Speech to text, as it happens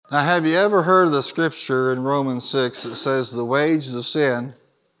Now, have you ever heard of the scripture in Romans 6 that says the wages of sin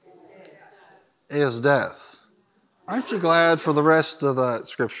is death? Aren't you glad for the rest of that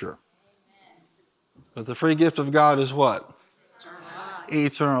scripture? But the free gift of God is what?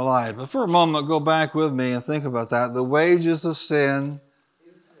 Eternal life. But for a moment, go back with me and think about that. The wages of sin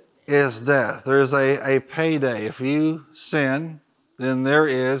is death. There's a payday. If you sin, then there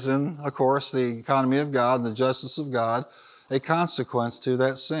is, and of course, the economy of God and the justice of God, a consequence to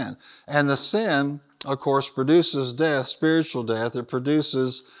that sin. And the sin, of course, produces death, spiritual death. It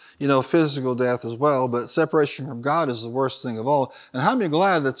produces, physical death as well. But separation from God is the worst thing of all. And how many are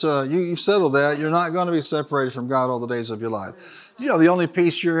glad that you've settled that? You're not going to be separated from God all the days of your life. The only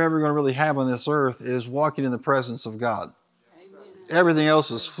peace you're ever going to really have on this earth is walking in the presence of God. Everything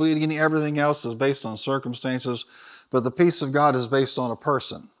else is fleeting. Everything else is based on circumstances. But the peace of God is based on a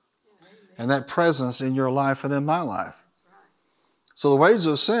person. And that presence in your life and in my life. So the wages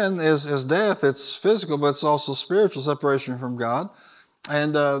of sin is death. It's physical, but it's also spiritual separation from God.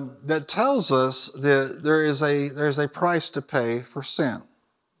 And that tells us that there's a price to pay for sin.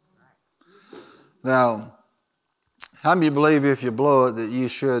 Now, how many believe if you blow it that you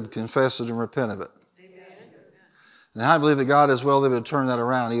should confess it and repent of it? And how do you believe that God is well able to turn that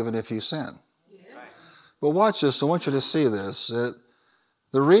around even if you sin? But watch this. I want you to see this. That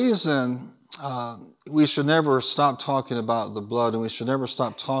the reason we should never stop talking about the blood and we should never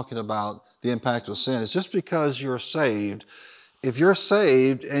stop talking about the impact of sin is just because you're saved. If you're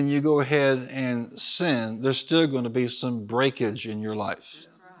saved and you go ahead and sin, there's still going to be some breakage in your life.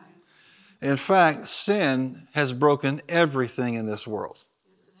 In fact, sin has broken everything in this world.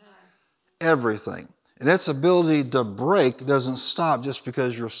 Everything. And its ability to break doesn't stop just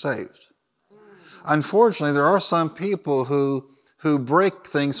because you're saved. Unfortunately, there are some people who break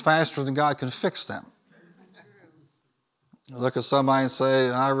things faster than God can fix them. Look at somebody and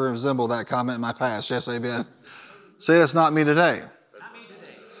say, I resemble that comment in my past. Yes, amen. Say it's not me today.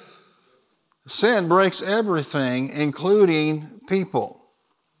 Sin breaks everything, including people.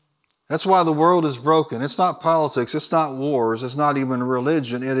 That's why the world is broken. It's not politics. It's not wars. It's not even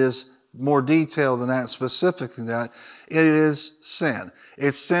religion. It is more detailed than that, specific than that. It is sin.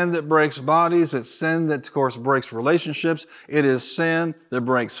 It's sin that breaks bodies. It's sin that, of course, breaks relationships. It is sin that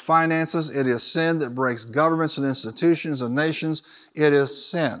breaks finances. It is sin that breaks governments and institutions and nations. It is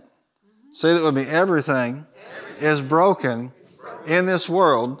sin. Say that with me. Everything is broken in this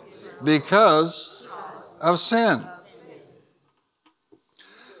world because of sin.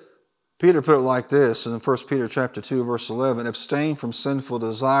 Peter put it like this in 1 Peter chapter 2, verse 11, abstain from sinful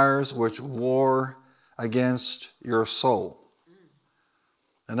desires which war against your soul.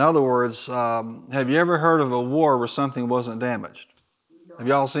 In other words, have you ever heard of a war where something wasn't damaged? Have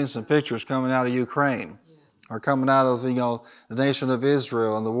you all seen some pictures coming out of Ukraine or coming out of, the nation of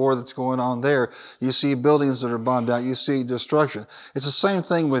Israel and the war that's going on there? You see buildings that are bombed out. You see destruction. It's the same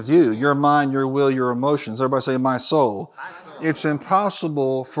thing with you, your mind, your will, your emotions. Everybody say, my soul. It's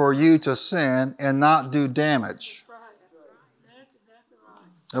impossible for you to sin and not do damage. That's exactly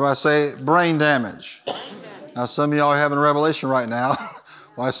right. Everybody say, brain damage. Now, some of y'all are having a revelation right now.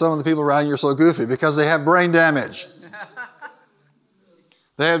 Why some of the people around you are so goofy? Because they have brain damage.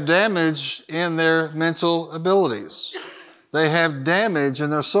 They have damage in their mental abilities. They have damage in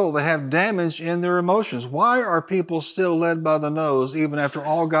their soul. They have damage in their emotions. Why are people still led by the nose, even after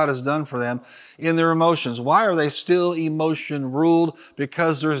all God has done for them, in their emotions? Why are they still emotion ruled?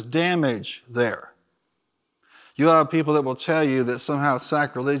 Because there's damage there. You have people that will tell you that somehow it's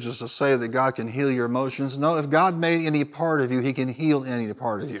sacrilegious to say that God can heal your emotions. No, if God made any part of you, He can heal any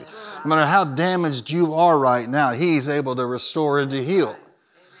part of you. No matter how damaged you are right now, He's able to restore and to heal.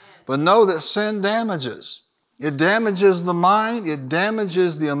 But know that sin damages. It damages the mind, it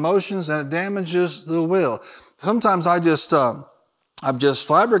damages the emotions, and it damages the will. Sometimes I'm just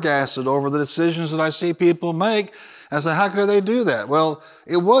flabbergasted over the decisions that I see people make. I say, how could they do that? Well,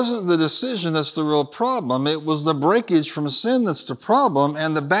 it wasn't the decision that's the real problem. It was the breakage from sin that's the problem,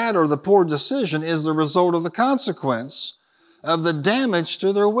 and the bad or the poor decision is the result of the consequence of the damage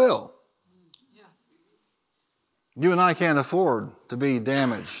to their will. You and I can't afford to be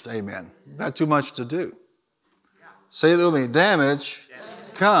damaged. Amen. Got too much to do. Say that with me. Damage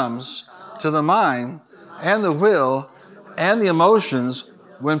comes to the mind and the will and the emotions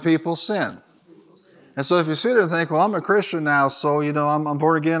when people sin. And so if you sit there and think, well, I'm a Christian now, so, I'm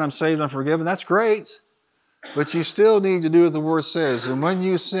born again, I'm saved, I'm forgiven. That's great. But you still need to do what the Word says. And when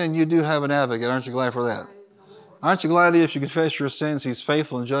you sin, you do have an advocate. Aren't you glad for that? Aren't you glad that if you confess your sins, He's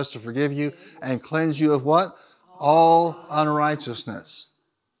faithful and just to forgive you and cleanse you of what? All unrighteousness.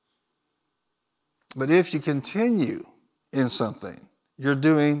 But if you continue in something, you're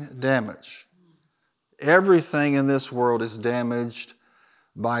doing damage. Everything in this world is damaged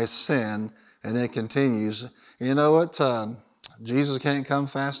by sin, and it continues. You know what? Jesus can't come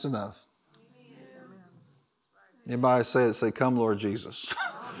fast enough. Anybody say it? Say, come, Lord Jesus.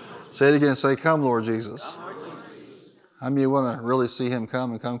 Say it again. Say, come, Lord Jesus. How many of you want to really see him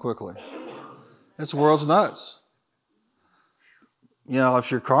come and come quickly? This world's nuts. You know, if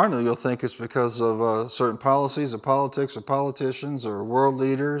you're carnal, you'll think it's because of certain policies or politics or politicians or world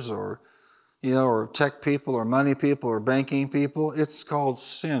leaders or, you know, or tech people or money people or banking people. It's called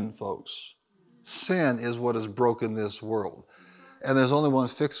sin, folks. Sin is what has broken this world. And there's only one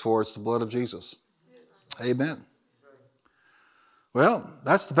fix for it. It's the blood of Jesus. Amen. Well,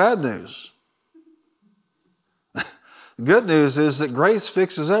 that's the bad news. The good news is that grace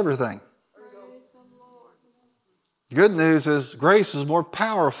fixes everything. Good news is grace is more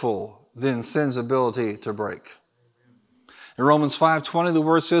powerful than sin's ability to break. In Romans 5:20, the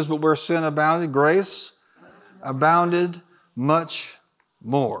word says, but where sin abounded, grace abounded much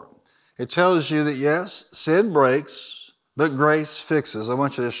more. It tells you that yes, sin breaks, but grace fixes. I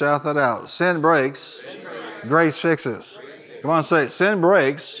want you to shout that out. Sin breaks, grace fixes. Come on, say it. Sin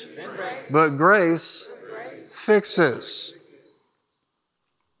breaks, but grace fixes.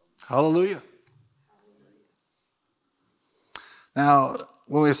 Hallelujah. Now,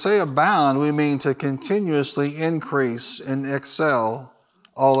 when we say abound, we mean to continuously increase and excel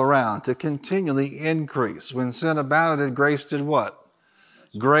all around, to continually increase. When sin abounded, grace did what?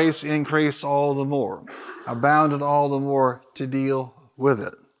 Grace increased all the more, abounded all the more to deal with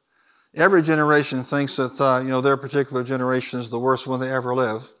it. Every generation thinks that their particular generation is the worst one they ever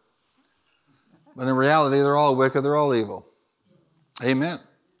live. But in reality, they're all wicked, they're all evil. Amen.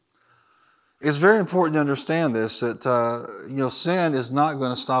 It's very important to understand this, that sin is not going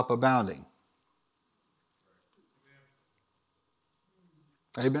to stop abounding.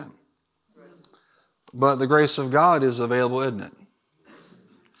 Amen. But the grace of God is available, isn't it?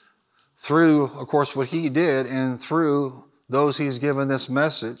 Through, of course, what he did and through those he's given this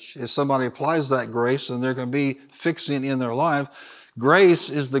message, if somebody applies that grace and they're going to be fixing in their life, grace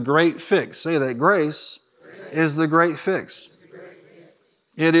is the great fix. Say that. Grace is the great fix.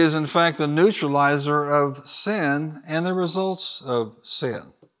 It is, in fact, the neutralizer of sin and the results of sin.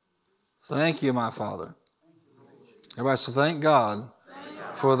 Thank you, my Father. Everybody say, thank God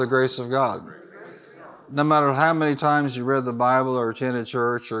for the grace of God. No matter how many times you read the Bible or attended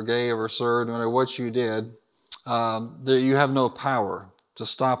church or gave or served, no matter what you did, you have no power to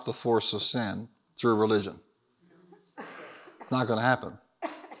stop the force of sin through religion. It's not going to happen.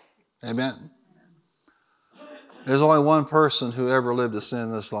 Amen. There's only one person who ever lived a sin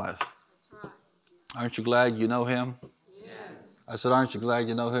in this life. Aren't you glad you know him? Yes. I said, aren't you glad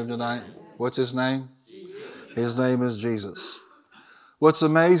you know him tonight? What's his name? Jesus. His name is Jesus. What's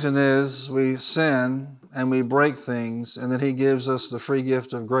amazing is we sin and we break things, and then he gives us the free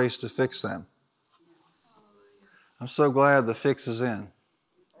gift of grace to fix them. I'm so glad the fix is in.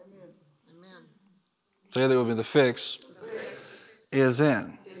 Amen. Say that with me. The fix is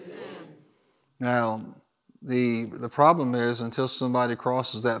in. Now, the problem is until somebody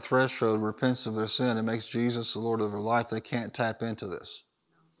crosses that threshold, repents of their sin, and makes Jesus the Lord of their life, they can't tap into this.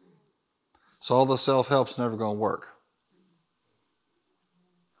 So all the self-help's never going to work.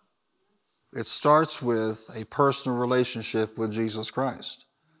 It starts with a personal relationship with Jesus Christ.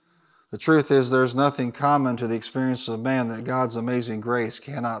 The truth is there's nothing common to the experience of man that God's amazing grace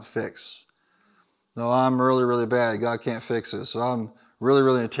cannot fix. No, I'm really, really bad. God can't fix this. So I'm really,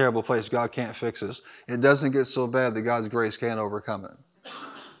 really in a terrible place. God can't fix this. It doesn't get so bad that God's grace can't overcome it.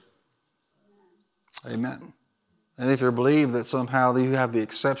 Amen. And if you believe that somehow you have the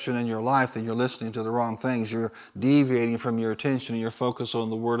exception in your life, then you're listening to the wrong things. You're deviating from your attention and your focus on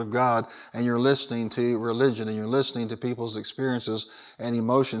the Word of God, and you're listening to religion, and you're listening to people's experiences and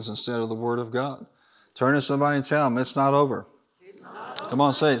emotions instead of the Word of God. Turn to somebody and tell them, it's not over. Come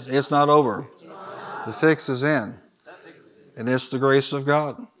on, say it. It's not over. The fix is in. And it's the grace of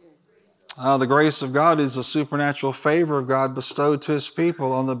God. The grace of God is the supernatural favor of God bestowed to his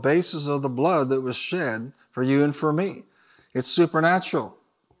people on the basis of the blood that was shed for you and for me. It's supernatural.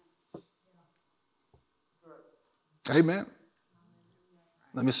 Amen.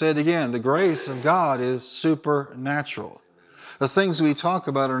 Let me say it again. The grace of God is supernatural. The things we talk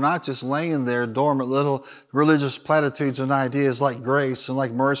about are not just laying there dormant little religious platitudes and ideas like grace and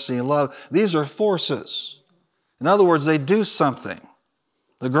like mercy and love. These are forces. In other words, they do something.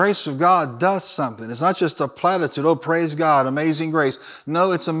 The grace of God does something. It's not just a platitude, oh, praise God, amazing grace.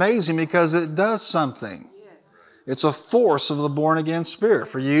 No, it's amazing because it does something. Yes. It's a force of the born-again spirit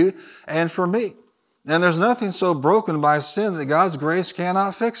for you and for me. And there's nothing so broken by sin that God's grace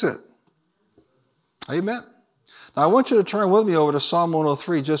cannot fix it. Amen. Now I want you to turn with me over to Psalm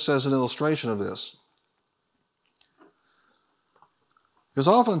 103 just as an illustration of this. Because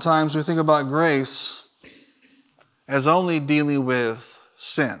oftentimes we think about grace as only dealing with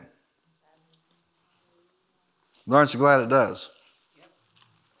sin. But aren't you glad it does?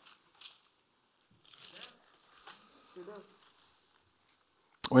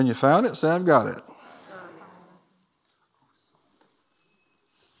 When you found it, say, I've got it.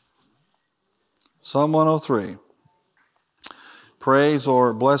 Psalm 103. Praise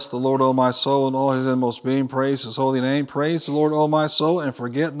or bless the Lord, O my soul, and all his inmost being. Praise his holy name. Praise the Lord, O my soul, and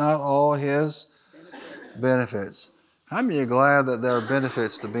forget not all his benefits. How many are glad that there are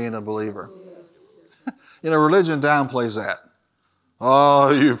benefits to being a believer? Religion downplays that.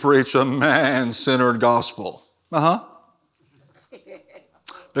 Oh, you preach a man-centered gospel.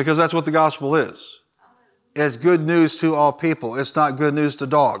 Because that's what the gospel is. It's good news to all people. It's not good news to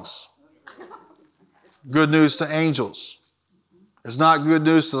dogs. Good news to angels. It's not good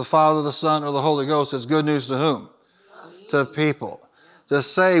news to the Father, the Son, or the Holy Ghost. It's good news to whom? To people. To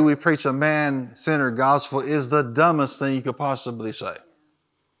say we preach a man-centered gospel is the dumbest thing you could possibly say.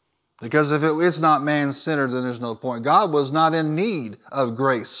 Because if it's not man-centered, then there's no point. God was not in need of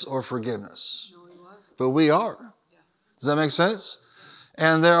grace or forgiveness. No, he wasn't. But we are. Does that make sense?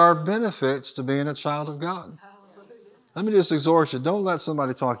 And there are benefits to being a child of God. Let me just exhort you. Don't let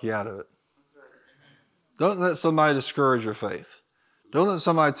somebody talk you out of it. Don't let somebody discourage your faith. Don't let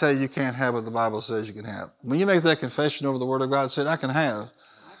somebody tell you can't have what the Bible says you can have. When you make that confession over the Word of God, say, I can have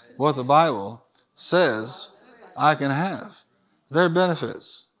what the Bible says I can have. There are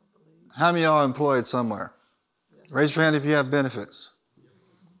benefits. How many of y'all are employed somewhere? Raise your hand if you have benefits.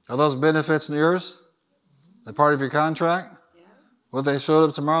 Are those benefits yours? They're part of your contract? What if they showed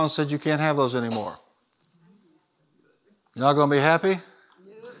up tomorrow and said you can't have those anymore? Y'all going to be happy?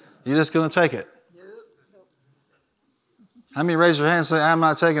 You're just going to take it? How many raise your hand and say, I'm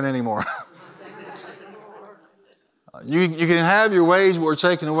not taking it anymore? You can have your wage, but we're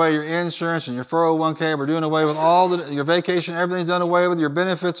taking away your insurance and your 401k. We're doing away with your vacation. Everything's done away with. Your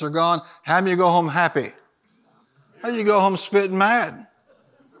benefits are gone. How many go home happy? How do you go home spitting mad?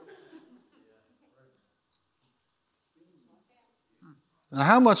 Now,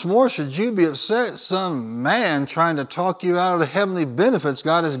 how much more should you be upset some man trying to talk you out of the heavenly benefits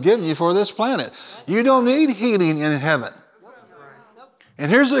God has given you for this planet? You don't need healing in heaven. And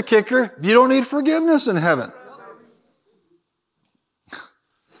here's the kicker. You don't need forgiveness in heaven.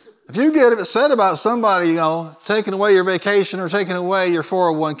 If you get upset about somebody, taking away your vacation or taking away your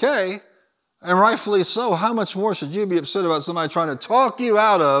 401k, and rightfully so, how much more should you be upset about somebody trying to talk you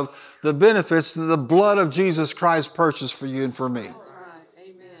out of the benefits that the blood of Jesus Christ purchased for you and for me?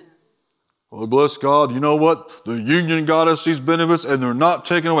 Well, bless God, you know what? The union got us these benefits and they're not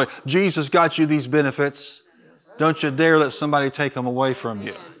taken away. Jesus got you these benefits. Don't you dare let somebody take them away from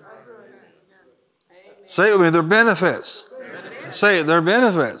you. Say it with me, they're benefits. Say it, they're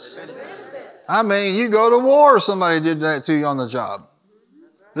benefits. I mean, you go to war, somebody did that to you on the job.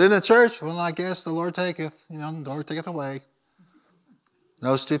 But in the church, well, I guess the Lord taketh, the Lord taketh away.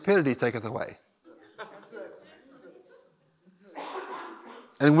 No stupidity taketh away.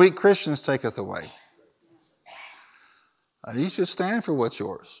 And weak Christians taketh away. You should stand for what's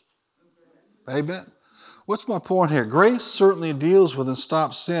yours. Amen. What's my point here? Grace certainly deals with and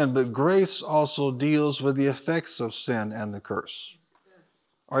stops sin, but grace also deals with the effects of sin and the curse.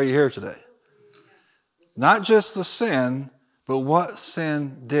 Are you here today? Not just the sin, but what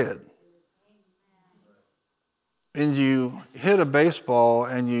sin did. And you hit a baseball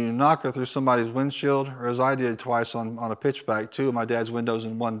and you knock it through somebody's windshield, or as I did twice on a pitchback, 2 of my dad's windows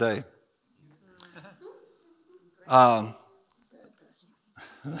in one day. Bad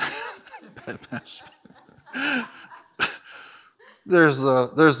master. There's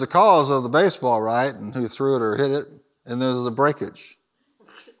the cause of the baseball, right? And who threw it or hit it. And there's the breakage.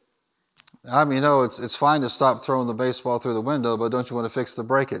 I mean, it's fine to stop throwing the baseball through the window, but don't you want to fix the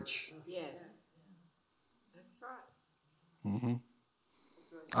breakage? Yes. That's right. Mm-hmm.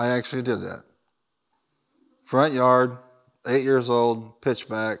 I actually did that. Front yard, 8 years old,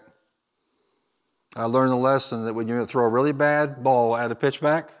 pitchback. I learned the lesson that when you throw a really bad ball at a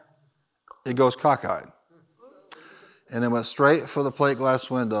pitchback, it goes cockeyed. And it went straight for the plate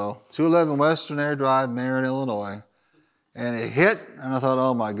glass window, 211 Western Air Drive, Marion, Illinois. And it hit, and I thought,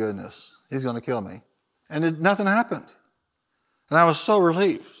 oh my goodness, he's going to kill me. And nothing happened. And I was so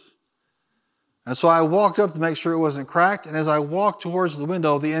relieved. And so I walked up to make sure it wasn't cracked, and as I walked towards the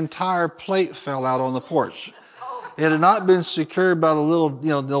window, the entire plate fell out on the porch. It had not been secured by the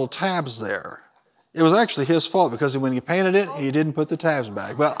little tabs there. It was actually his fault because when he painted it, he didn't put the tabs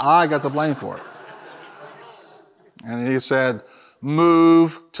back. But I got the blame for it. And he said,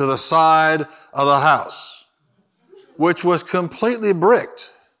 move to the side of the house, which was completely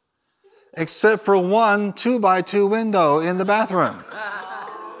bricked, except for one 2x2 window in the bathroom.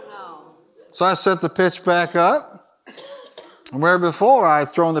 So I set the pitch back up. Where before I had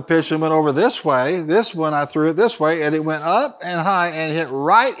thrown the pitch and went over this way, this one I threw it this way, and it went up and high and hit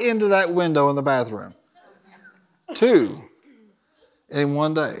right into that window in the bathroom. 2 in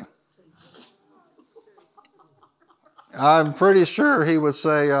one day. I'm pretty sure he would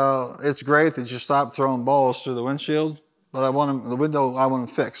say, it's great that you stopped throwing balls through the windshield, but the window I want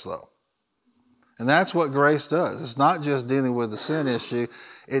to fix though. And that's what grace does. It's not just dealing with the sin issue,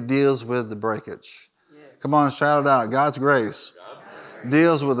 it deals with the breakage. Come on, shout it out. God's grace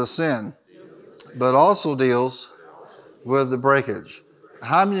deals with the sin, but also deals with the breakage.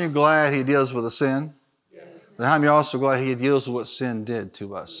 How many are glad he deals with the sin? But how many are also glad he deals with what sin did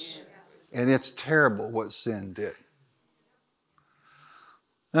to us? And it's terrible what sin did.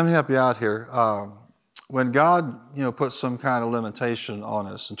 Let me help you out here. When God, puts some kind of limitation on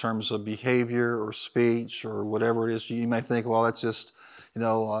us in terms of behavior or speech or whatever it is, you may think, well, that's just,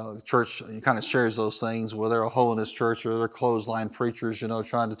 church kind of shares those things. Well, they're a holiness church or they're clothesline preachers,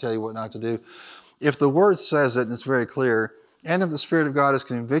 trying to tell you what not to do. If the Word says it and it's very clear, and if the Spirit of God has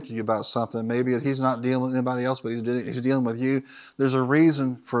convicted you about something, maybe He's not dealing with anybody else, but He's dealing with you, there's a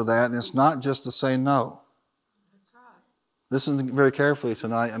reason for that, and it's not just to say no. That's right. Listen very carefully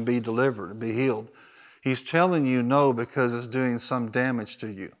tonight and be delivered and be healed. He's telling you no because it's doing some damage to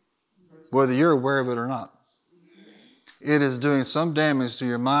you, whether you're aware of it or not. It is doing some damage to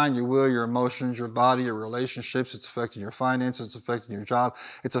your mind, your will, your emotions, your body, your relationships. It's affecting your finances. It's affecting your job.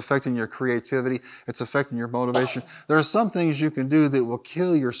 It's affecting your creativity. It's affecting your motivation. There are some things you can do that will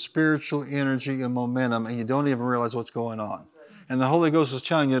kill your spiritual energy and momentum, and you don't even realize what's going on. And the Holy Ghost is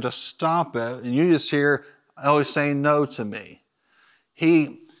telling you to stop it, and you just hear, always saying no to me.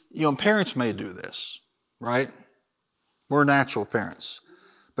 Parents may do this, right? We're natural parents.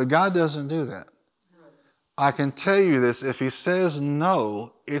 But God doesn't do that. I can tell you this, if He says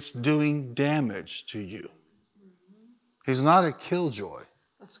no, it's doing damage to you. He's not a killjoy.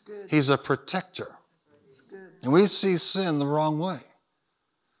 That's good. He's a protector. That's good. And we see sin the wrong way.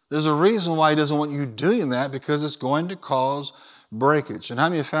 There's a reason why He doesn't want you doing that, because it's going to cause breakage. And how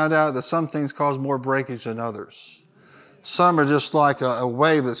many have found out that some things cause more breakage than others? Some are just like a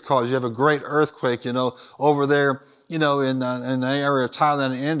wave that's caused. You have a great earthquake, over there, in the area of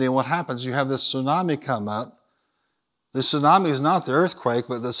Thailand and India. What happens? You have this tsunami come up. The tsunami is not the earthquake,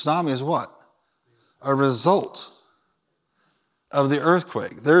 but the tsunami is what? A result of the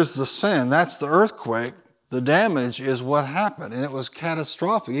earthquake. There's the sin. That's the earthquake. The damage is what happened. And it was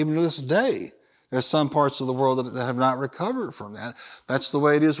catastrophic. Even to this day, there's some parts of the world that have not recovered from that. That's the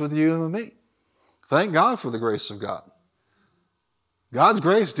way it is with you and me. Thank God for the grace of God. God's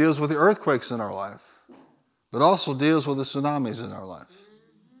grace deals with the earthquakes in our life, but also deals with the tsunamis in our life.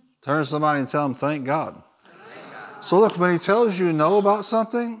 Turn to somebody and tell them, thank God. So look, when He tells you no about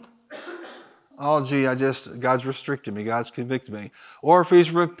something, God's restricted me, God's convicted me. Or if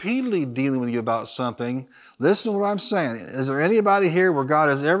He's repeatedly dealing with you about something, listen to what I'm saying. Is there anybody here where God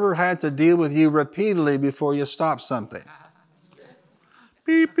has ever had to deal with you repeatedly before you stop something?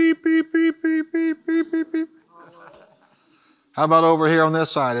 Beep, beep, beep, beep, beep, beep, beep, beep, beep. How about over here on this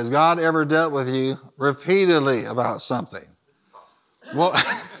side? Has God ever dealt with you repeatedly about something? Well,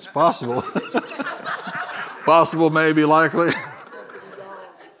 it's possible. Possible, maybe, likely.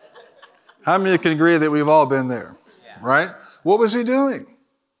 How many can agree that we've all been there? Right? What was He doing?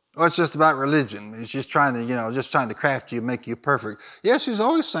 Well, it's just about religion. He's just trying to craft you, make you perfect. Yes, He's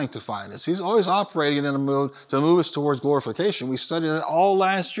always sanctifying us. He's always operating in a move to move us towards glorification. We studied that all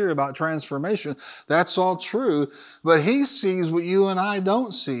last year about transformation. That's all true. But He sees what you and I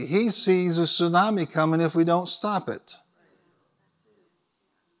don't see. He sees a tsunami coming if we don't stop it.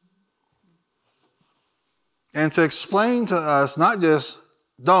 And to explain to us, not just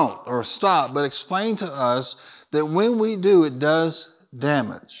don't or stop, but explain to us that when we do, it does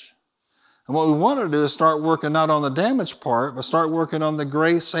damage. And what we want to do is start working not on the damage part, but start working on the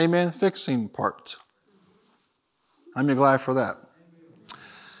grace, amen, fixing part. I'm glad for that.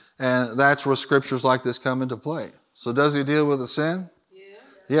 And that's where scriptures like this come into play. So does He deal with the sin?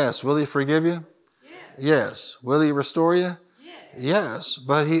 Yes. Yes. Will He forgive you? Yes. Yes. Will He restore you? Yes. Yes.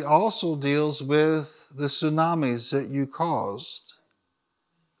 But He also deals with the tsunamis that you caused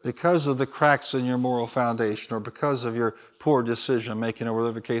because of the cracks in your moral foundation or because of your poor decision making or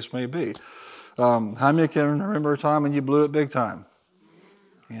whatever the case may be. How many can remember a time when you blew it big time?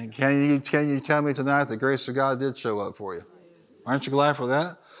 And can you tell me tonight the grace of God did show up for you? Aren't you glad for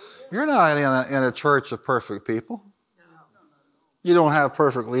that? You're not in a church of perfect people. You don't have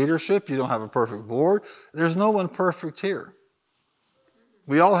perfect leadership. You don't have a perfect board. There's no one perfect here.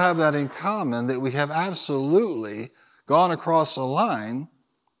 We all have that in common, that we have absolutely gone across a line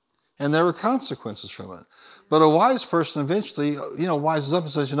and there were consequences from it. But a wise person eventually, wises up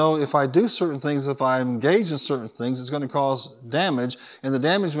and says, if I do certain things, if I engage in certain things, it's going to cause damage, and the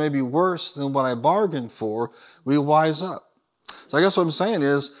damage may be worse than what I bargained for. We wise up. So I guess what I'm saying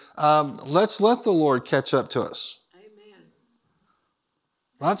is, let's let the Lord catch up to us. Amen.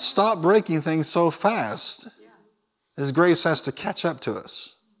 Let's stop breaking things so fast. His grace has to catch up to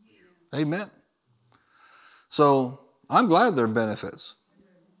us. Amen. So I'm glad there are benefits.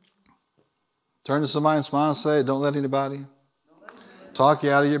 Turn to somebody and smile and say, don't let anybody talk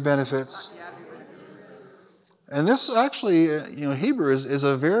you out of your benefits. And this actually, Hebrew is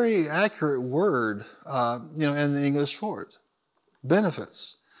a very accurate word, in the English for it.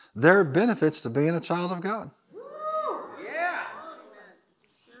 Benefits. There are benefits to being a child of God.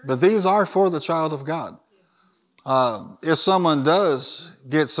 But these are for the child of God. If someone does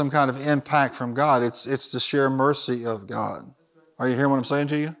get some kind of impact from God, it's the sheer mercy of God. Are you hearing what I'm saying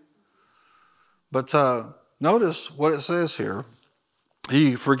to you? But notice what it says here.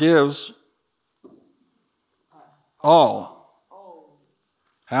 He forgives all.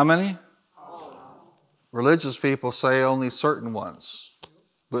 How many? Religious people say only certain ones.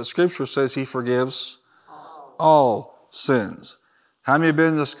 But Scripture says he forgives all sins. How many have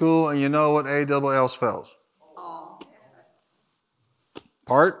been to school and you know what A-double-L spells?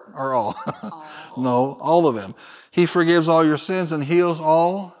 Part or all? No, all of them. He forgives all your sins and heals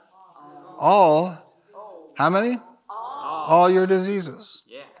all. How many? All your diseases.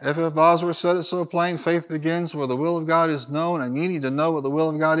 F.F. Bosworth said it so plain. Faith begins where the will of God is known, and you need to know what the will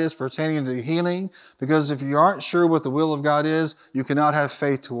of God is pertaining to healing, because if you aren't sure what the will of God is, you cannot have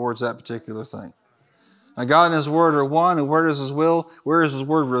faith towards that particular thing. Now, God and His Word are one, and where is His will? Where is His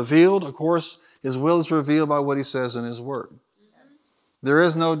Word revealed? Of course, His will is revealed by what He says in His Word. There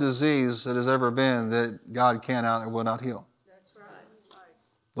is no disease that has ever been that God cannot or will not heal. That's right.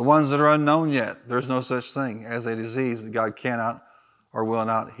 The ones that are unknown yet, there's no such thing as a disease that God cannot or will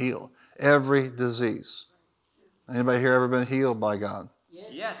not heal. Every disease. Anybody here ever been healed by God?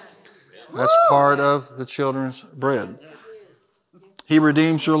 Yes. That's part of the children's bread. He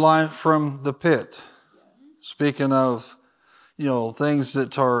redeems your life from the pit. Speaking of, things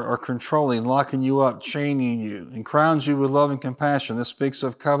that are controlling, locking you up, chaining you, and crowns you with love and compassion. This speaks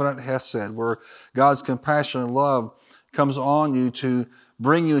of covenant hesed, where God's compassion and love comes on you to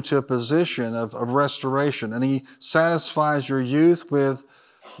bring you to a position of restoration. And He satisfies your youth with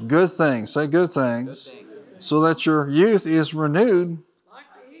good things. Say good things. So that your youth is renewed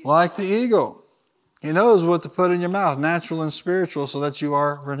like the eagle. He knows what to put in your mouth, natural and spiritual, so that you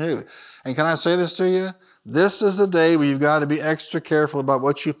are renewed. And can I say this to you? This is the day where you've got to be extra careful about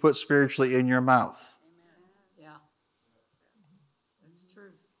what you put spiritually in your mouth. Yeah. That's true.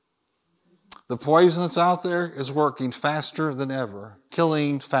 The poison that's out there is working faster than ever,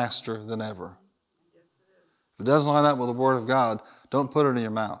 killing faster than ever. If it doesn't line up with the Word of God, don't put it in your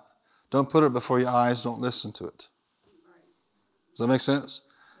mouth. Don't put it before your eyes. Don't listen to it. Does that make sense?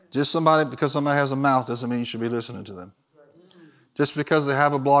 Just because somebody has a mouth doesn't mean you should be listening to them. Just because they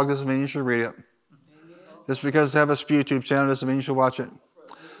have a blog doesn't mean you should read it. Just because they have a YouTube channel doesn't mean you should watch it.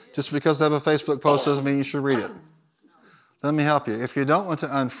 Just because they have a Facebook post doesn't mean you should read it. Let me help you. If you don't want to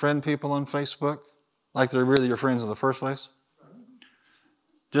unfriend people on Facebook, like they're really your friends in the first place,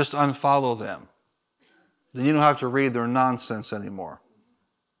 just unfollow them. Then you don't have to read their nonsense anymore.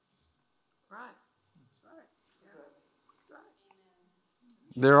 Right. That's right. That's right.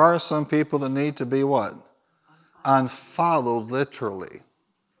 There are some people that need to be what? Unfollowed, literally.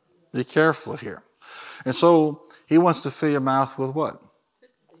 Be careful here. And so He wants to fill your mouth with what?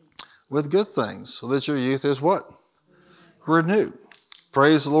 With good things, so that your youth is what? Renewed.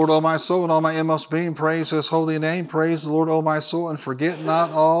 Praise the Lord, O my soul, and all my inmost being. Praise His holy name. Praise the Lord, O my soul, and forget not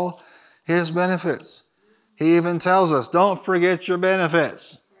all His benefits. He even tells us, don't forget your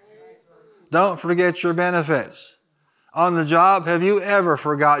benefits. Don't forget your benefits. On the job, have you ever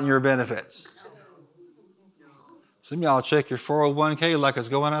forgotten your benefits? Some of y'all check your 401k like it's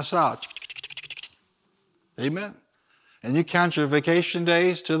going outside. Amen. And you count your vacation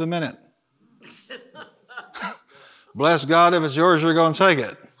days to the minute. Bless God, if it's yours, you're going to take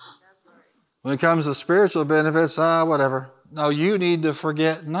it. When it comes to spiritual benefits, whatever. No, you need to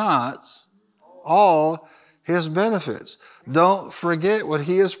forget not all His benefits. Don't forget what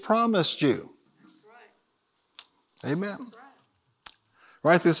He has promised you. Amen.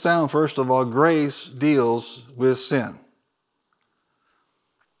 Write this down, first of all. Grace deals with sin.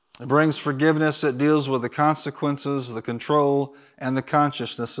 It brings forgiveness. It deals with the consequences, the control, and the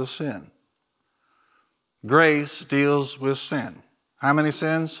consciousness of sin. Grace deals with sin. How many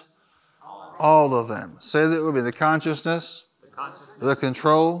sins? All of them. Say that it would be the consciousness, the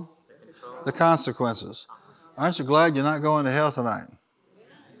control, the consequences. Aren't you glad you're not going to hell tonight?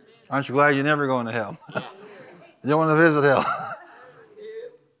 Aren't you glad you're never going to hell? You don't want to visit hell.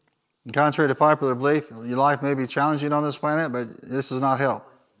 Contrary to popular belief, your life may be challenging on this planet, but this is not hell.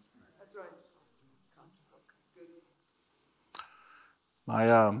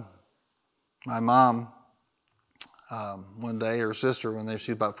 My mom, one day, her sister,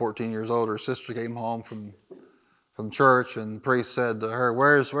 she was about 14 years old, her sister came home from church, and the priest said to her,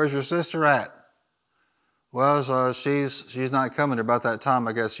 "Where's your sister at?" Well, she's not coming. About that time,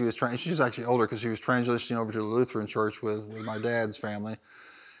 I guess she's actually older because she was transitioning over to the Lutheran church with my dad's family.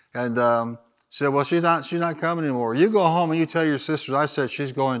 And she said, "Well, she's not coming anymore. You go home and you tell your sisters I said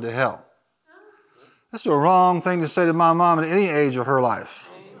she's going to hell." That's the wrong thing to say to my mom at any age of her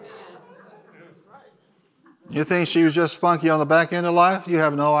life. You think she was just spunky on the back end of life? You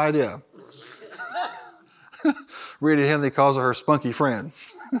have no idea. Rita Henley calls her spunky friend.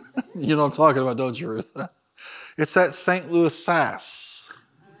 You know what I'm talking about, don't you, Ruth? It's that St. Louis sass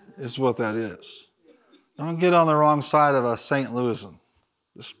is what that is. Don't get on the wrong side of a St. Louisan.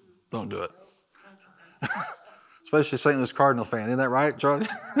 Just don't do it. Especially a St. Louis Cardinal fan. Isn't that right, Charlie?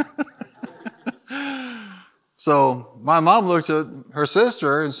 So my mom looked at her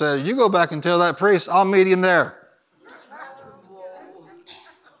sister and said, "You go back and tell that priest I'll meet him there."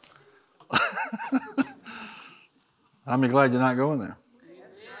 I'm glad you're not going there.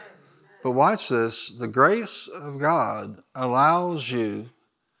 But watch this. The grace of God allows you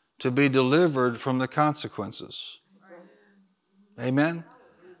to be delivered from the consequences. Amen?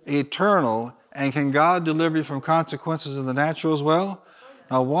 Eternal. And can God deliver you from consequences in the natural as well?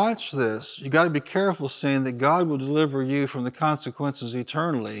 Now watch this. You got to be careful saying that God will deliver you from the consequences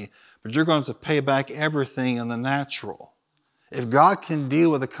eternally, but you're going to have to pay back everything in the natural. If God can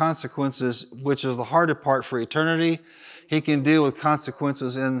deal with the consequences, which is the harder part for eternity, He can deal with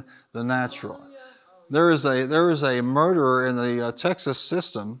consequences in the natural. There is a murderer in the Texas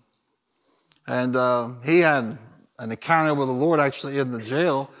system, and he had an encounter with the Lord actually in the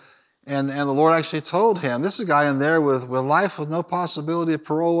jail. And the Lord actually told him, this is a guy in there with life with no possibility of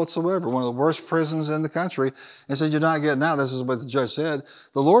parole whatsoever, one of the worst prisons in the country, and said, "You're not getting out." This is what the judge said.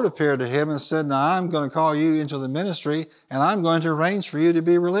 The Lord appeared to him and said, "Now I'm going to call you into the ministry, and I'm going to arrange for you to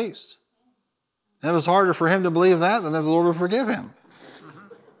be released." And it was harder for him to believe that than that the Lord would forgive him.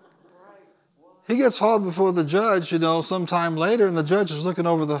 He gets hauled before the judge, sometime later, and the judge is looking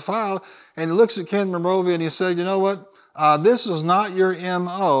over the file, and he looks at Ken Monrovia and he said, "You know what? This is not your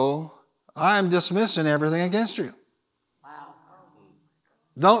M.O. I am dismissing everything against you." Wow.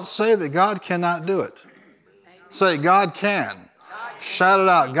 Don't say that God cannot do it. Say, "God can." Shout it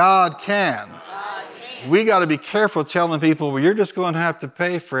out, "God can." We got to be careful telling people, "Well, you're just going to have to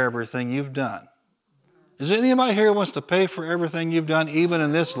pay for everything you've done." Is there anybody here who wants to pay for everything you've done, even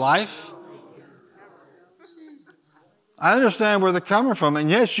in this life? I understand where they're coming from. And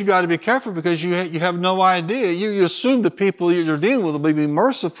yes, you got to be careful because you have no idea. You assume the people you're dealing with will be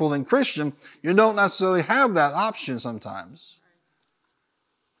merciful and Christian. You don't necessarily have that option sometimes.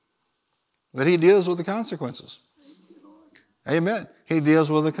 But He deals with the consequences. Amen. He deals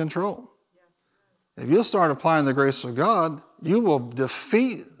with the control. If you'll start applying the grace of God, you will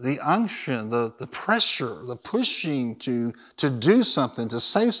defeat the unction, the pressure, the pushing to do something, to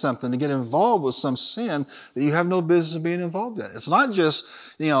say something, to get involved with some sin that you have no business being involved in. It's not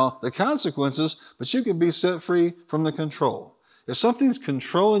just, the consequences, but you can be set free from the control. If something's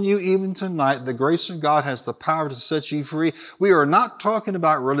controlling you even tonight, the grace of God has the power to set you free. We are not talking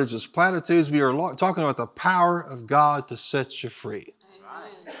about religious platitudes. We are talking about the power of God to set you free.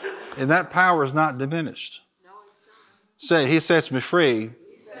 And that power is not diminished. Say, He sets me free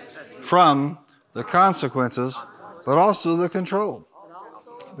from the consequences, but also the control.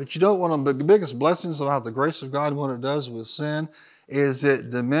 But you don't want to, the biggest blessings about the grace of God and what it does with sin is it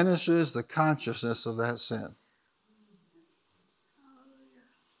diminishes the consciousness of that sin.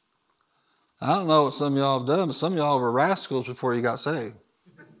 I don't know what some of y'all have done, but some of y'all were rascals before you got saved.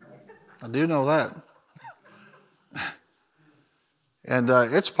 I do know that. And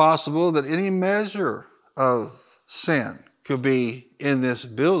it's possible that any measure of sin could be in this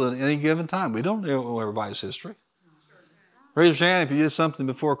building at any given time. We don't know everybody's history. Raise your hand if you did something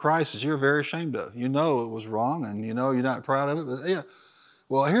before Christ that you're very ashamed of. You know it was wrong and you know you're not proud of it. But yeah.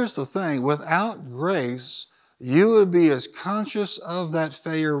 Well, here's the thing. Without grace, you would be as conscious of that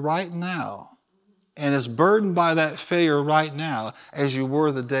failure right now and as burdened by that failure right now as you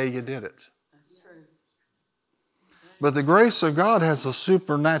were the day you did it. That's true. But the grace of God has a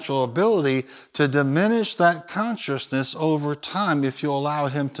supernatural ability to diminish that consciousness over time if you allow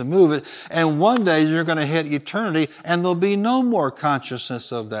Him to move it. And one day you're going to hit eternity and there'll be no more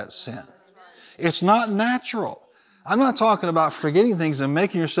consciousness of that sin. It's not natural. I'm not talking about forgetting things and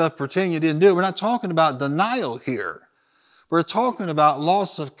making yourself pretend you didn't do it. We're not talking about denial here. We're talking about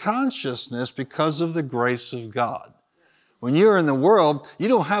loss of consciousness because of the grace of God. When you're in the world, you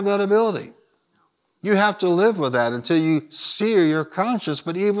don't have that ability. You have to live with that until you sear your conscience.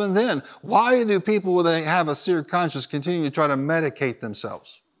 But even then, why do people when they have a seared conscience continue to try to medicate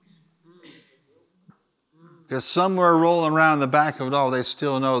themselves? Because somewhere rolling around the back of it all, they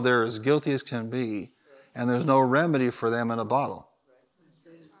still know they're as guilty as can be, and there's no remedy for them in a bottle.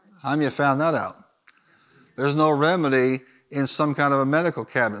 How many have found that out? There's no remedy in some kind of a medical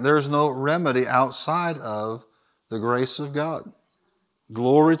cabinet. There's no remedy outside of the grace of God.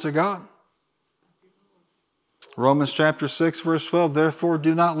 Glory to God. Romans chapter 6, verse 12, therefore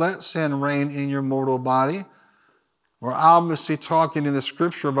do not let sin reign in your mortal body. We're obviously talking in the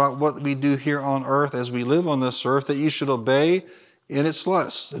scripture about what we do here on earth as we live on this earth, that you should obey in its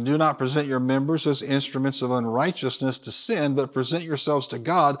lusts. And do not present your members as instruments of unrighteousness to sin, but present yourselves to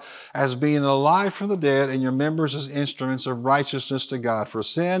God as being alive from the dead, and your members as instruments of righteousness to God. For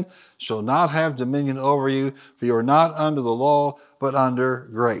sin shall not have dominion over you, for you are not under the law, but under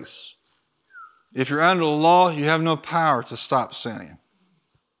grace. If you're under the law, you have no power to stop sinning.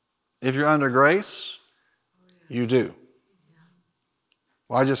 If you're under grace, you do.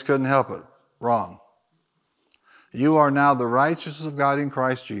 Well, I just couldn't help it. Wrong. You are now the righteousness of God in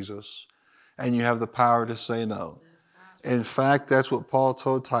Christ Jesus, and you have the power to say no. In fact, that's what Paul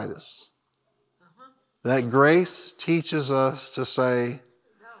told Titus. That grace teaches us to say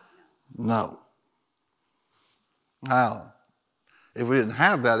no. Now, if we didn't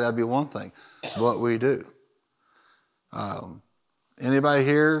have that, that'd be one thing. But we do. Anybody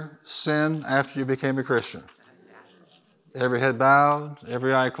here sin after you became a Christian? Every head bowed,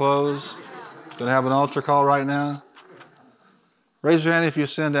 every eye closed. Going to have an altar call right now. Raise your hand if you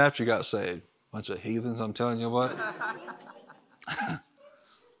sinned after you got saved. Bunch of heathens, I'm telling you what.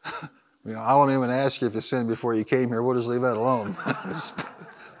 I won't even ask you if you sinned before you came here. We'll just leave that alone.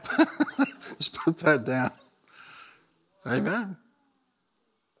 Just put that down. Amen.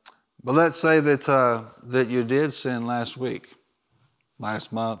 But let's say that you did sin last week,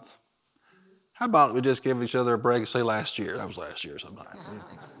 last month. How about we just give each other a break and say last year? That was last year sometime.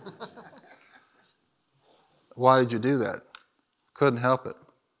 Why did you do that? Couldn't help it.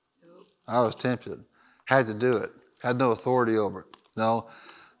 I was tempted. Had to do it. Had no authority over it. No,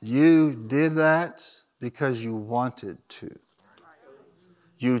 you did that because you wanted to.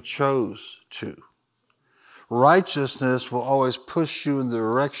 You chose to. Righteousness will always push you in the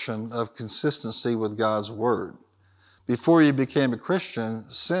direction of consistency with God's Word. Before you became a Christian,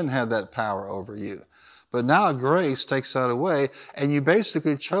 sin had that power over you. But now grace takes that away, and you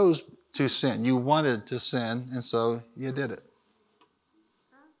basically chose to sin. You wanted to sin, and so you did it.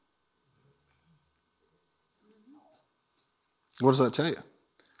 What does that tell you?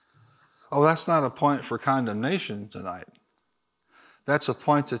 Oh, that's not a point for condemnation tonight. That's a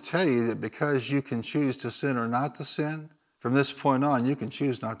point to tell you that because you can choose to sin or not to sin, from this point on, you can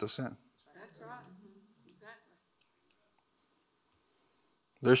choose not to sin. That's right. Exactly.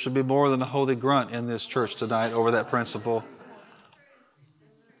 There should be more than a holy grunt in this church tonight over that principle.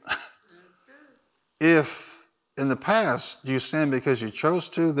 That's good. If in the past you sinned because you chose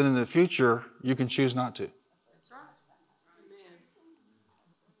to, then in the future you can choose not to. That's right.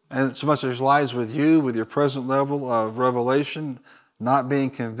 Amen. And so much as lies with you, with your present level of revelation, not being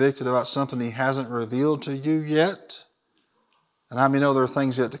convicted about something He hasn't revealed to you yet, and how many know there are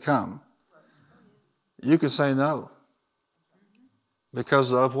things yet to come, you can say no.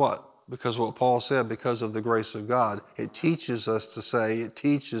 Because of what? Because what Paul said, because of the grace of God. It teaches us to say,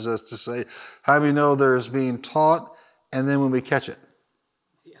 how many know there's being taught, and then when we catch it?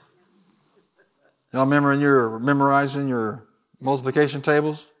 Yeah. Y'all remember when you're memorizing your multiplication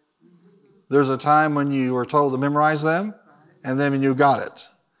tables? There's a time when you were told to memorize them, and then when you got it.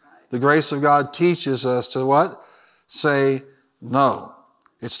 The grace of God teaches us to what? Say no.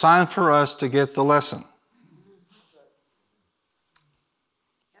 It's time for us to get the lesson.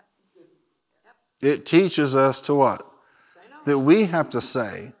 It teaches us to what? That we have to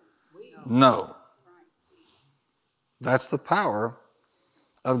say no. That's the power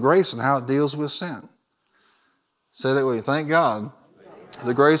of grace and how it deals with sin. Say that with me. Thank God.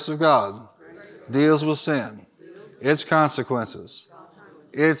 The grace of God deals with sin. It's consequences.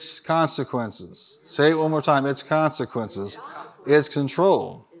 It's consequences. Say it one more time. It's consequences. It's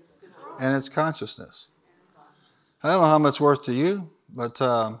control. And it's consciousness. I don't know how much worth to you, but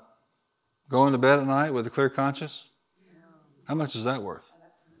going to bed at night with a clear conscience, how much is that worth?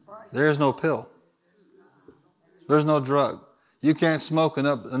 There's no pill. There's no drug. You can't smoke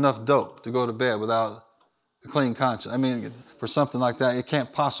enough dope to go to bed without a clean conscience. I mean, for something like that, it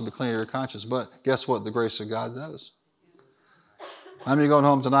can't possibly clean your conscience. But guess what? The grace of God does. How many are going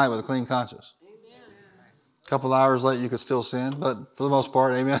home tonight with a clean conscience? A couple hours late, you could still sin, but for the most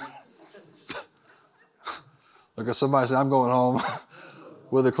part, amen. Look at somebody say, I'm going home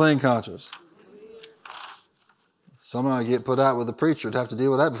with a clean conscience. Someone get put out with the preacher to have to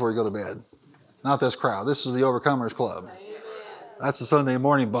deal with that before you go to bed. Not this crowd. This is the Overcomers Club. That's the Sunday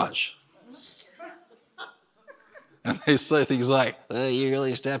morning bunch. And they say things like, you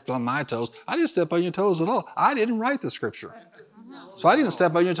really stepped on my toes. I didn't step on your toes at all. I didn't write the scripture. So I didn't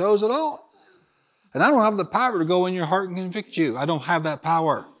step on your toes at all. And I don't have the power to go in your heart and convict you. I don't have that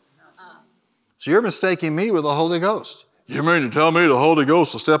power. So you're mistaking me with the Holy Ghost. You mean to tell me the Holy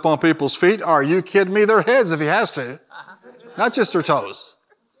Ghost will step on people's feet? Are you kidding me? Their heads if he has to. Not just their toes.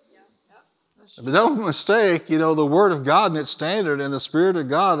 But don't mistake, the Word of God and its standard and the Spirit of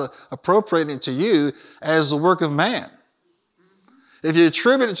God appropriating it to you as the work of man. If you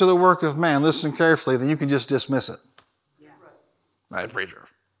attribute it to the work of man, listen carefully, then you can just dismiss it. Right, preacher.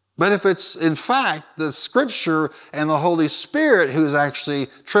 But if it's, in fact, the Scripture and the Holy Spirit who's actually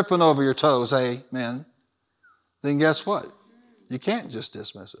tripping over your toes, amen, then guess what? You can't just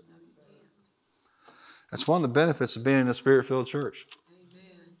dismiss it. That's one of the benefits of being in a Spirit-filled church.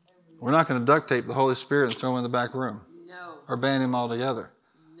 We're not going to duct tape the Holy Spirit and throw him in the back room. No. Or ban him altogether.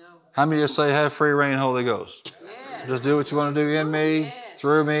 No. How many just say, have free reign, Holy Ghost? Yes. Just do what you want to do in me,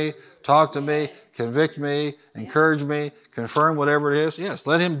 through me, talk to me, convict me, encourage me, confirm whatever it is. Yes,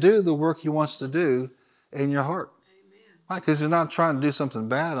 let him do the work he wants to do in your heart. Why? Because he's not trying to do something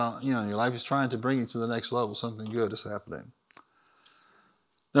bad in your life. He's trying to bring you to the next level. Something good is happening.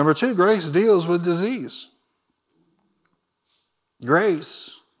 Number 2, grace deals with disease.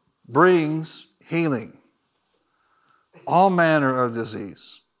 Grace brings healing. All manner of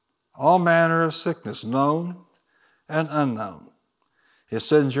disease, all manner of sickness, known and unknown. It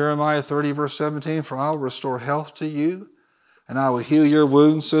said in Jeremiah 30, verse 17, for I will restore health to you, and I will heal your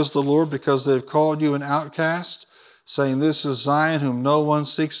wounds, says the Lord, because they have called you an outcast, saying, this is Zion, whom no one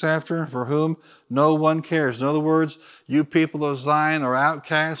seeks after, for whom no one cares. In other words, you people of Zion are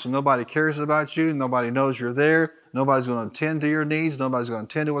outcasts, and nobody cares about you. Nobody knows you're there. Nobody's going to attend to your needs. Nobody's going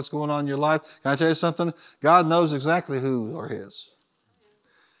to attend to what's going on in your life. Can I tell you something? God knows exactly who are his.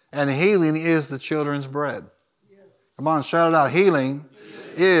 And healing is the children's bread. Come on, shout it out. Healing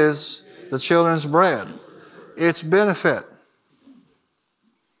is the children's bread. It's benefit.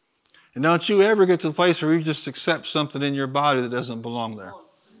 And don't you ever get to the place where you just accept something in your body that doesn't belong there.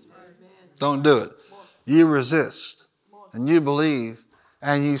 Don't do it. You resist, and you believe,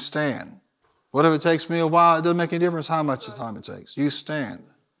 and you stand. What if it takes me a while? It doesn't make any difference how much time it takes. You stand.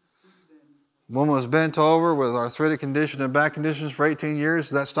 Woman was bent over with arthritic condition and back conditions for 18 years.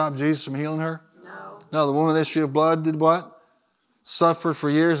 Did that stop Jesus from healing her? No, the woman with the issue of blood did what? Suffered for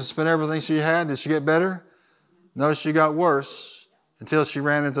years and spent everything she had. Did she get better? No, she got worse until she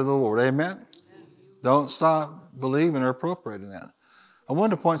ran into the Lord. Amen? Don't stop believing or appropriating that. I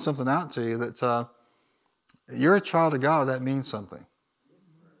wanted to point something out to you that you're a child of God. That means something.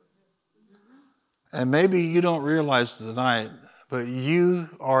 And maybe you don't realize it tonight, but you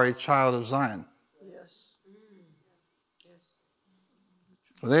are a child of Zion. Yes. Yes.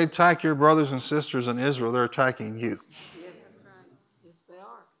 When they attack your brothers and sisters in Israel, they're attacking you. Yes. That's right. Yes, they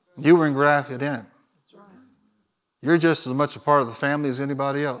are. You were engrafted in. That's right. You're just as much a part of the family as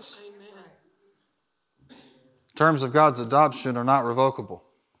anybody else. Amen. Terms of God's adoption are not revocable.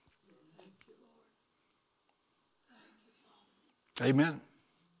 Amen.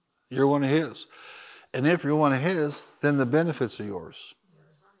 You're one of his. And if you're one of his, then the benefits are yours.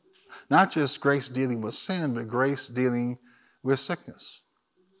 Not just grace dealing with sin, but grace dealing with sickness.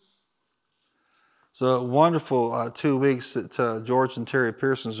 So a wonderful 2 weeks that George and Terry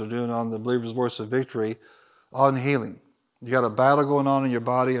Pearsons are doing on the Believer's Voice of Victory on healing. You got a battle going on in your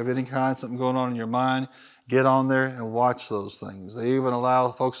body of any kind, something going on in your mind. Get on there and watch those things. They even allow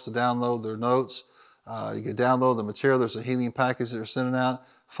folks to download their notes. You can download the material. There's a healing package that they're sending out.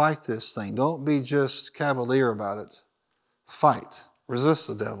 Fight this thing. Don't be just cavalier about it. Fight. Resist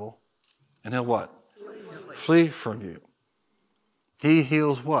the devil. And he'll what? Flee from you. He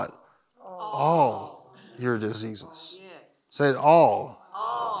heals what? All your diseases. Yes. Say it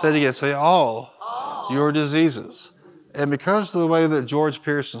all. Say it again. Say all your diseases. And because of the way that George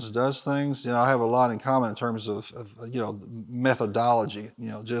Pearson does things, I have a lot in common in terms of methodology,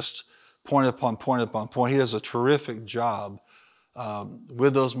 just point upon point upon point. He does a terrific job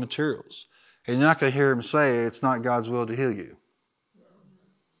with those materials. And you're not going to hear him say it's not God's will to heal you.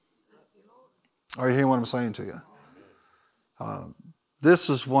 Are you hearing what I'm saying to you?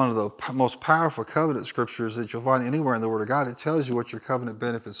 This is one of the most powerful covenant scriptures that you'll find anywhere in the Word of God. It tells you what your covenant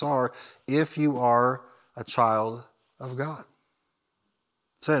benefits are if you are a child of God.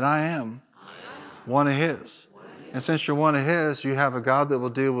 Say it, I am one of His. And since you're one of His, you have a God that will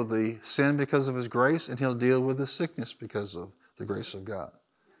deal with the sin because of His grace, and He'll deal with the sickness because of the grace of God.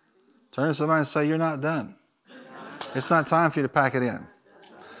 Turn to somebody and say, you're not done. It's not time for you to pack it in.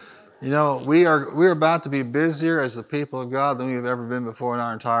 We're about to be busier as the people of God than we've ever been before in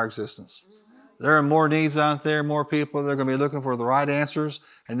our entire existence. There are more needs out there, more people. They're going to be looking for the right answers,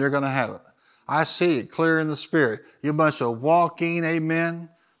 and they're going to have it. I see it clear in the Spirit. You're a bunch of walking, amen,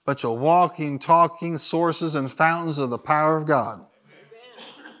 bunch of walking, talking sources and fountains of the power of God. Amen.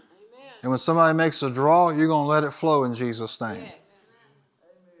 And when somebody makes a draw, you're going to let it flow in Jesus' name. Yes.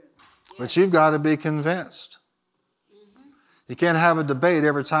 But you've got to be convinced. You can't have a debate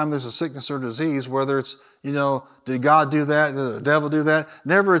every time there's a sickness or disease, whether it's, did God do that? Did the devil do that?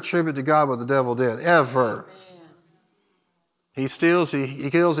 Never attribute to God what the devil did, ever. Amen. He steals, he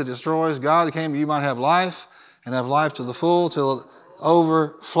kills, he destroys. God came you might have life and have life to the full till it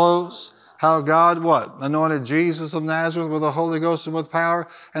overflows. How God, anointed Jesus of Nazareth with the Holy Ghost and with power,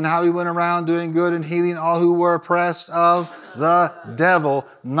 and how He went around doing good and healing all who were oppressed of the devil,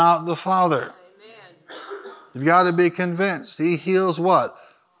 not the Father. You've got to be convinced. He heals what?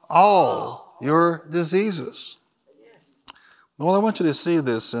 All your diseases. Well, I want you to see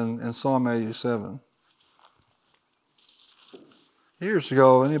this in Psalm 87. Years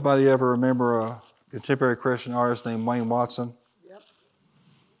ago, anybody ever remember a contemporary Christian artist named Wayne Watson? Yep.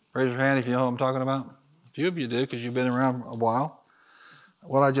 Raise your hand if you know what I'm talking about. A few of you do because you've been around a while.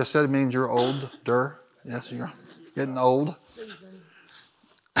 What I just said means you're older. Yes, you're getting old.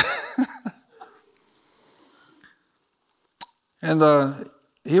 And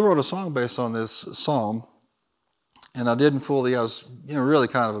he wrote a song based on this psalm, and I was really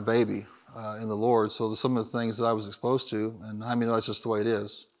kind of a baby in the Lord, so some of the things that I was exposed to, and I mean, that's just the way it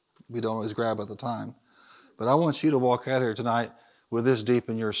is. We don't always grab at the time. But I want you to walk out here tonight with this deep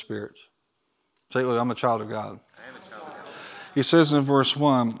in your spirit. Say, look, I'm a child of God. He says in verse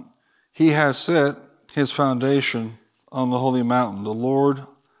 1, He has set His foundation on the holy mountain. The Lord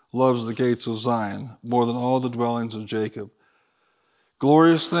loves the gates of Zion more than all the dwellings of Jacob.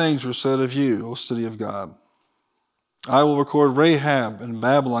 Glorious things were said of you, O city of God. I will record Rahab and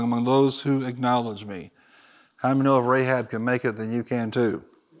Babylon among those who acknowledge me. How many know if Rahab can make it, then you can too?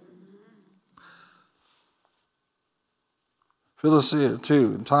 Philistia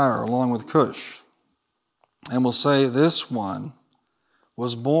too, and Tyre, along with Cush. And will say, this one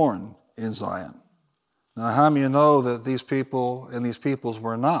was born in Zion. Now, how many know that these people and these peoples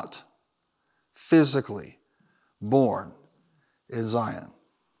were not physically born in Zion?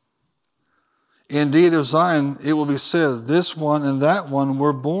 Indeed, of Zion it will be said, this one and that one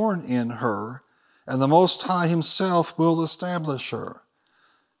were born in her, and the Most High Himself will establish her.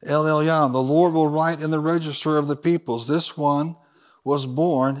 El Elyon, the Lord will write in the register of the peoples, this one was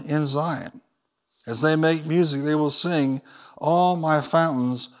born in Zion. As they make music, they will sing, all my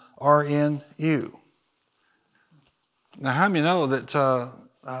fountains are in you. Now, how many know that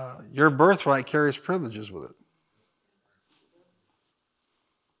your birthright carries privileges with it?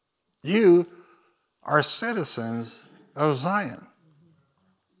 You are citizens of Zion.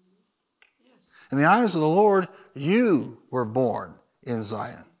 In the eyes of the Lord, you were born in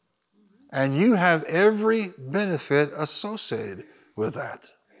Zion. And you have every benefit associated with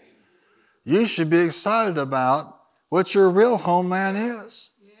that. You should be excited about what your real homeland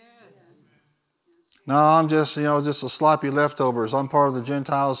is. Yes. No, I'm just a sloppy leftovers. I'm part of the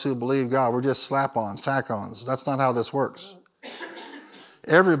Gentiles who believe God. We're just slap-ons, tack-ons. That's not how this works.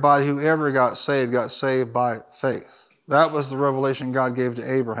 Everybody who ever got saved by faith. That was the revelation God gave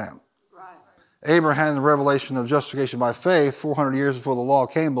to Abraham. Right. Abraham, the revelation of justification by faith, 400 years before the law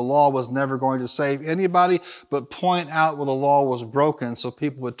came, the law was never going to save anybody, but point out where the law was broken so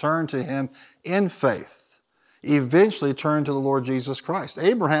people would turn to Him in faith. Eventually turn to the Lord Jesus Christ.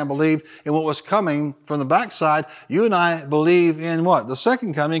 Abraham believed in what was coming from the backside. You and I believe in what? The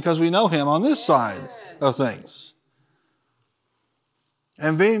second coming, because we know Him on this side of things.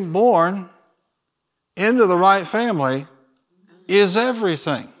 And being born into the right family is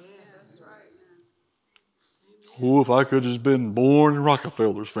everything. Oh, if I could have just been born in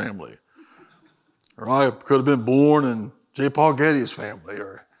Rockefeller's family. Or I could have been born in J. Paul Getty's family,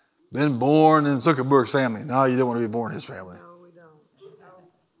 or been born in Zuckerberg's family. No, you don't want to be born in his family. No, we don't.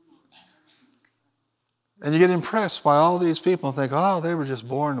 And you get impressed by all these people and think, oh, they were just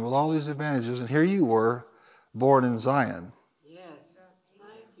born with all these advantages. And here you were, born in Zion. Yes.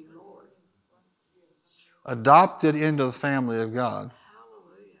 Thank you, Lord. Adopted into the family of God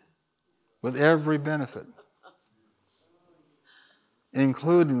Hallelujah. with every benefit,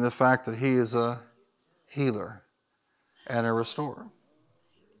 including the fact that he is a healer and a restorer.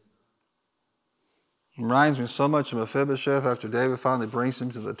 It reminds me so much of Mephibosheth after David finally brings him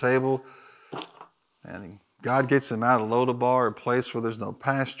to the table and God gets him out of Lodabar, a place where there's no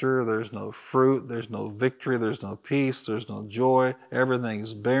pasture, there's no fruit, there's no victory, there's no peace, there's no joy. Everything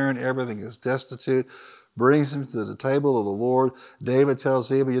is barren, everything is destitute. Brings him to the table of the Lord. David tells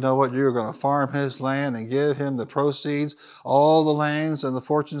Ziba, you know what, you're going to farm his land and give him the proceeds. All the lands and the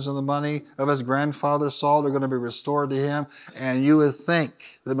fortunes and the money of his grandfather Saul are going to be restored to him. And you would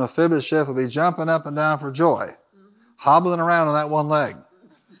think that Mephibosheth would be jumping up and down for joy, hobbling around on that one leg.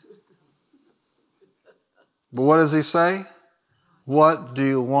 But what does he say? What do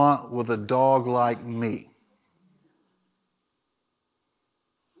you want with a dog like me?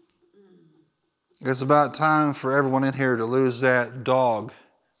 It's about time for everyone in here to lose that dog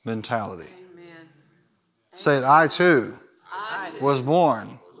mentality. Amen. Say it, I too was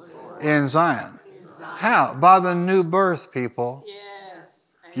born in Zion. How? By the new birth, people.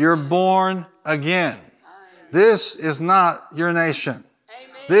 Yes. You're born again. This is not your nation.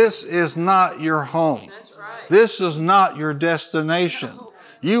 This is not your home. That's right. This is not your destination.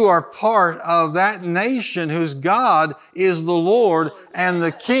 You are part of that nation whose God is the Lord and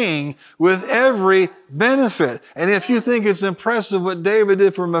the King with every benefit. And if you think it's impressive what David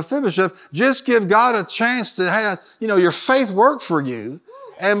did for Mephibosheth, just give God a chance to have, your faith work for you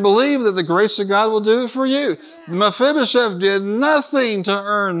and believe that the grace of God will do it for you. Mephibosheth did nothing to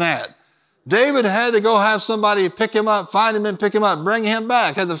earn that. David had to go have somebody pick him up, find him and pick him up, bring him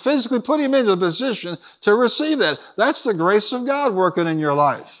back, had to physically put him into a position to receive that. That's the grace of God working in your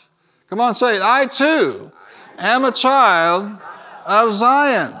life. Come on, say it. I too am a child of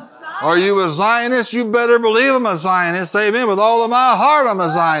Zion. Are you a Zionist? You better believe I'm a Zionist. Amen. With all of my heart, I'm a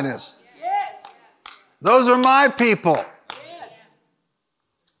Zionist. Yes. Those are my people. Yes.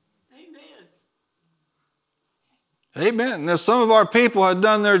 Amen. Amen. Now, some of our people had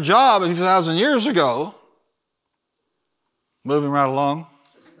done their job a few thousand years ago. Moving right along.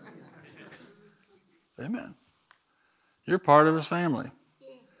 Amen. You're part of his family.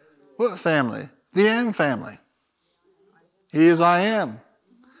 What family? The Am family. He is I am.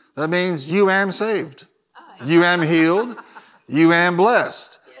 That means you am saved. You am healed. You am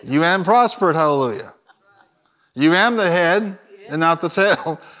blessed. You am prospered. Hallelujah. You am the head and not the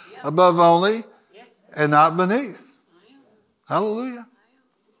tail. Above only and not beneath. Hallelujah.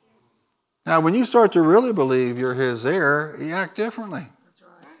 Now, when you start to really believe you're his heir, you act differently.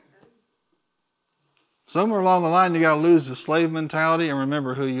 Somewhere along the line, you got to lose the slave mentality and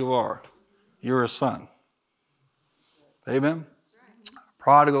remember who you are. You're a son. Amen.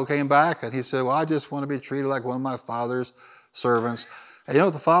 Prodigal came back and he said, well, I just want to be treated like one of my father's servants. And you know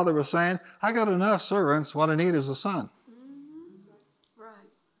what the father was saying? I got enough servants. What I need is a son.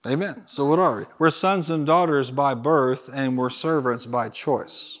 Right. Amen. So what are we? We're sons and daughters by birth and we're servants by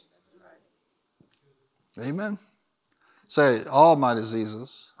choice. Amen. Say, all my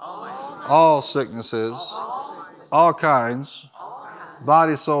diseases, all sicknesses, all kinds,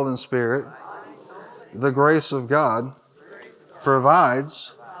 body, soul, and spirit, the grace of God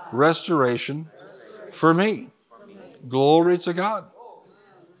provides restoration for me. Glory to God.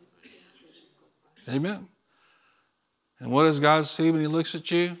 Amen. And what does God see when he looks at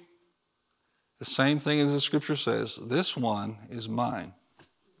you? The same thing as the scripture says. This one is mine.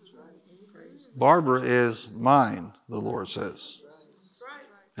 Barbara is mine, the Lord says.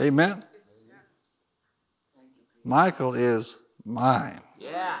 Amen. Michael is mine.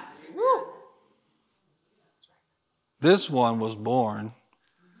 Yeah. This one was born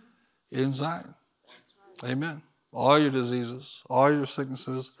in Zion. Amen. All your diseases, all your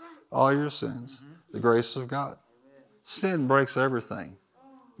sicknesses, all your sins, the grace of God. Sin breaks everything.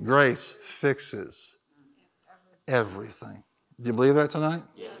 Grace fixes everything. Do you believe that tonight?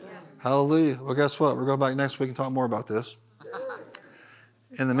 Yes. Hallelujah. Well, guess what? We're going back next week and talk more about this.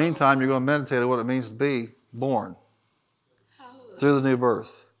 In the meantime, you're going to meditate on what it means to be born through the new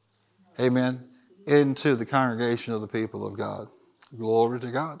birth. Amen. Into the congregation of the people of God. Glory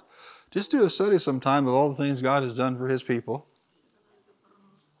to God. Just do a study sometime of all the things God has done for his people.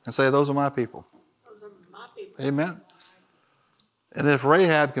 And say, those are my people. Those are my people. Amen. And if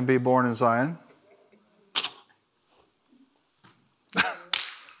Rahab can be born in Zion,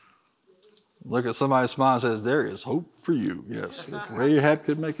 Look at somebody's smile and says, there is hope for you. Yes, if Rahab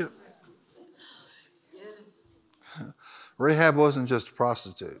could make it. Yes. Rahab wasn't just a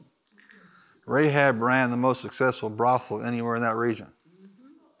prostitute. Rahab ran the most successful brothel anywhere in that region.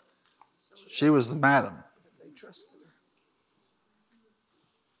 She was the madam. They trusted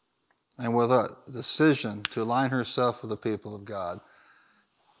her. And with a decision to align herself with the people of God.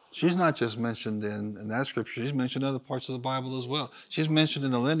 She's not just mentioned in that scripture. She's mentioned in other parts of the Bible as well. She's mentioned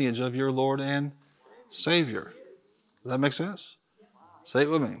in the lineage of your Lord and Savior. Does that make sense? Say it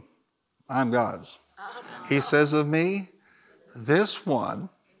with me. I'm God's. He says of me, this one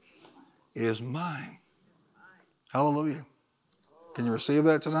is mine. Hallelujah. Can you receive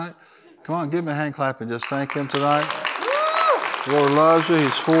that tonight? Come on, give him a hand clap and just thank him tonight. The Lord loves you.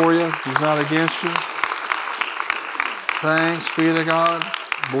 He's for you. He's not against you. Thanks be to God.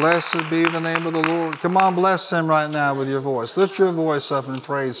 Blessed be the name of the Lord. Come on, bless him right now with your voice. Lift your voice up and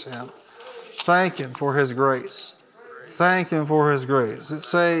praise him. Thank him for his grace. Thank him for his grace. It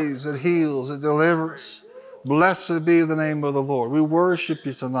saves, it heals, it delivers. Blessed be the name of the Lord. We worship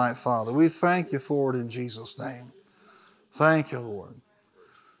you tonight, Father. We thank you for it in Jesus' name. Thank you, Lord.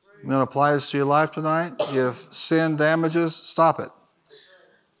 I'm going to apply this to your life tonight. If sin damages, stop it.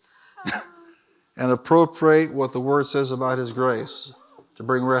 And appropriate what the Word says about his grace to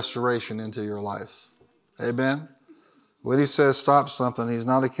bring restoration into your life. Amen? When he says stop something, he's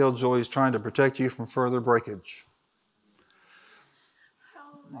not a killjoy. He's trying to protect you from further breakage.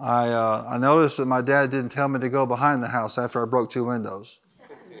 I noticed that my dad didn't tell me to go behind the house after I broke 2 windows.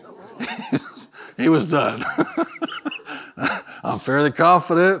 He was done. I'm fairly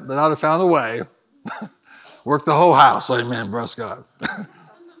confident that I'd have found a way. Work the whole house. Amen. Bless God.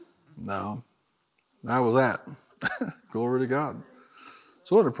 No. That was that. Glory to God.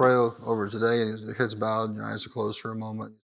 So I want to pray over today, and your heads bowed and your eyes are closed for a moment.